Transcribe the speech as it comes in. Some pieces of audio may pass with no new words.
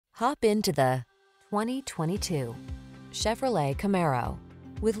Hop into the 2022 Chevrolet Camaro.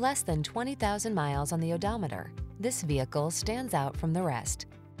 With less than 20,000 miles on the odometer, this vehicle stands out from the rest.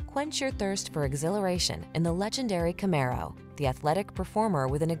 Quench your thirst for exhilaration in the legendary Camaro, the athletic performer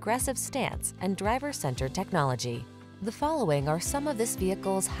with an aggressive stance and driver-centered technology. The following are some of this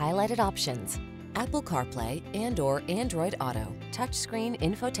vehicle's highlighted options: Apple CarPlay and/or Android Auto, touchscreen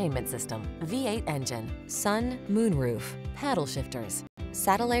infotainment system, V8 engine, sun, moonroof, paddle shifters,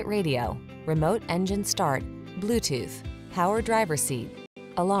 satellite radio, remote engine start, Bluetooth, power driver seat,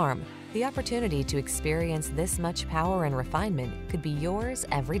 alarm. The opportunity to experience this much power and refinement could be yours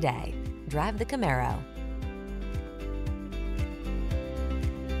every day. Drive the Camaro.